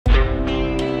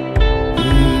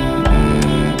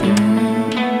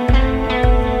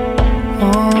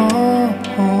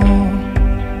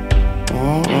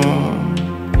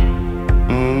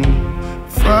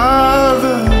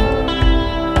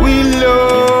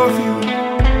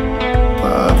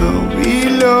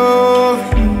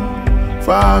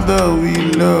Father, we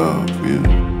love you.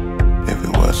 If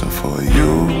it wasn't for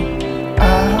you,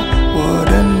 I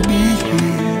wouldn't be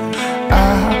here.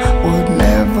 I would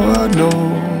never know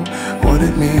what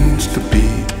it means to be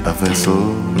a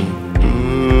vessel.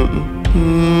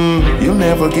 You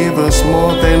never give us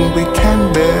more than we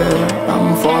can bear.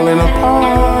 I'm falling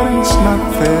apart and it's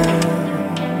not fair.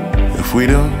 If we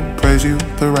don't praise you,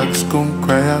 the rocks gon'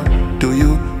 cry out, do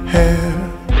you have?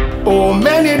 Oh,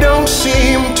 many don't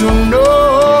seem to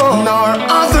know, nor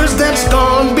others that's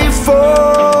gone before.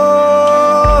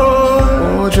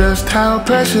 Oh, just how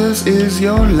precious is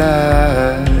your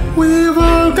life. We've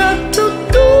all got to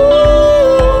do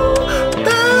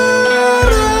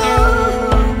better,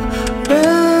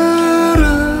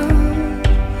 better,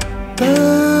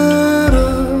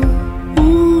 better.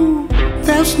 Ooh,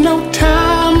 there's no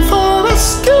time for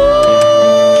excuse.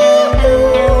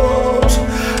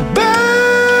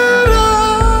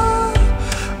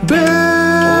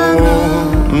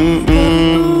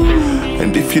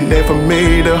 And if you never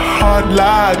made a heart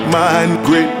like mine,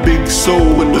 great big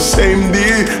soul with the same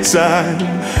design,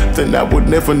 then I would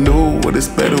never know what is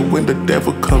better when the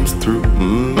devil comes through.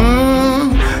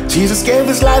 Jesus gave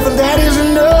his life and that is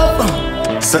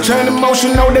enough. Such an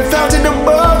emotion, no, they felt it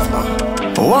above.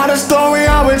 What a story,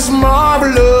 how it's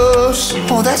marvelous.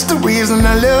 Oh, that's the reason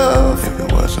I love. If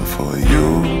it wasn't for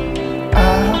you,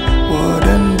 I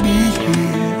wouldn't be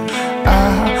here. I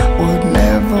would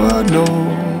never know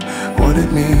what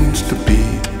it means to be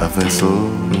a vessel.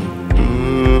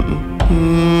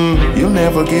 You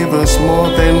never give us more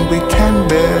than we can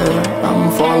bear. I'm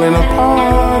falling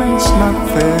apart, it's not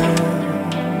fair.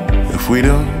 If we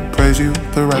don't praise you,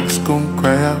 the rocks gon'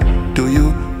 cry out, do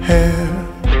you have?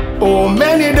 Oh,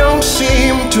 many don't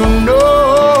seem to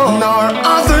know, nor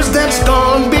others that's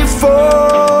gone before.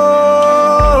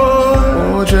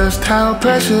 Oh, just how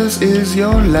precious is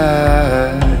your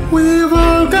life. We've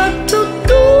all got to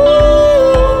do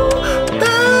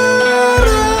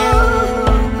better,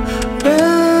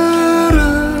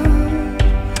 better,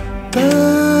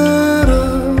 better.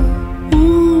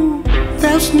 Ooh,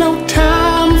 there's no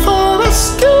time for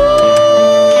excuse.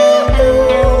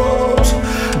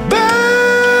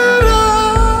 Better,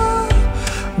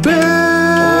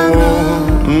 better.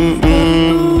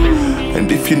 And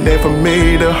if you never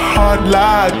made a heart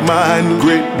like mine,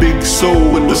 great big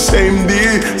soul with the same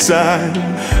design,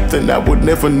 then I would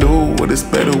never know what is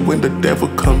better when the devil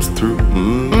comes through.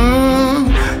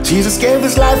 Jesus gave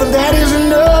his life and that is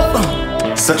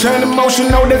enough. Such an emotion,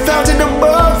 no, they felt it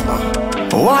above.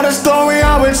 What a story,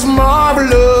 how it's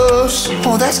marvelous.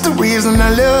 Oh, that's the reason I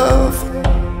love.